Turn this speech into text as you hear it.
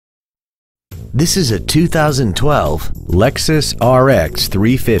This is a 2012 Lexus RX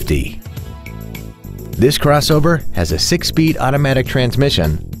 350. This crossover has a 6-speed automatic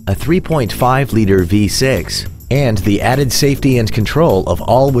transmission, a 3.5-liter V6, and the added safety and control of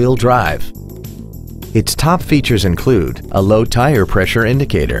all-wheel drive. Its top features include a low tire pressure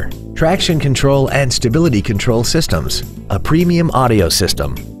indicator, traction control and stability control systems, a premium audio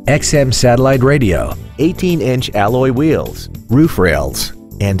system, XM satellite radio, 18-inch alloy wheels, roof rails,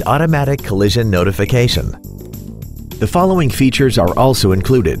 and automatic collision notification. The following features are also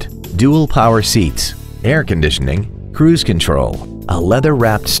included: dual power seats, air conditioning, cruise control, a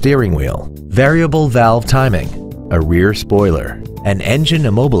leather-wrapped steering wheel, variable valve timing, a rear spoiler, an engine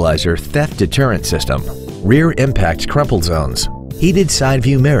immobilizer theft deterrent system, rear impact crumple zones, heated side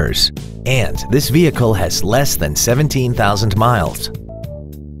view mirrors, and this vehicle has less than 17,000 miles.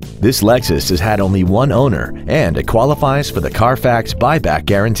 This Lexus has had only one owner and it qualifies for the Carfax buyback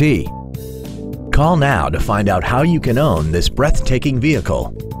guarantee. Call now to find out how you can own this breathtaking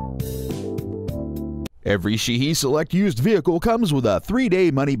vehicle. Every Sheehy Select used vehicle comes with a 3-day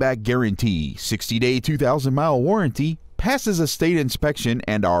money-back guarantee, 60-day 2,000-mile warranty, passes a state inspection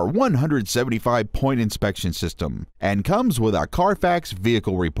and our 175-point inspection system, and comes with a Carfax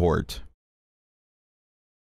vehicle report.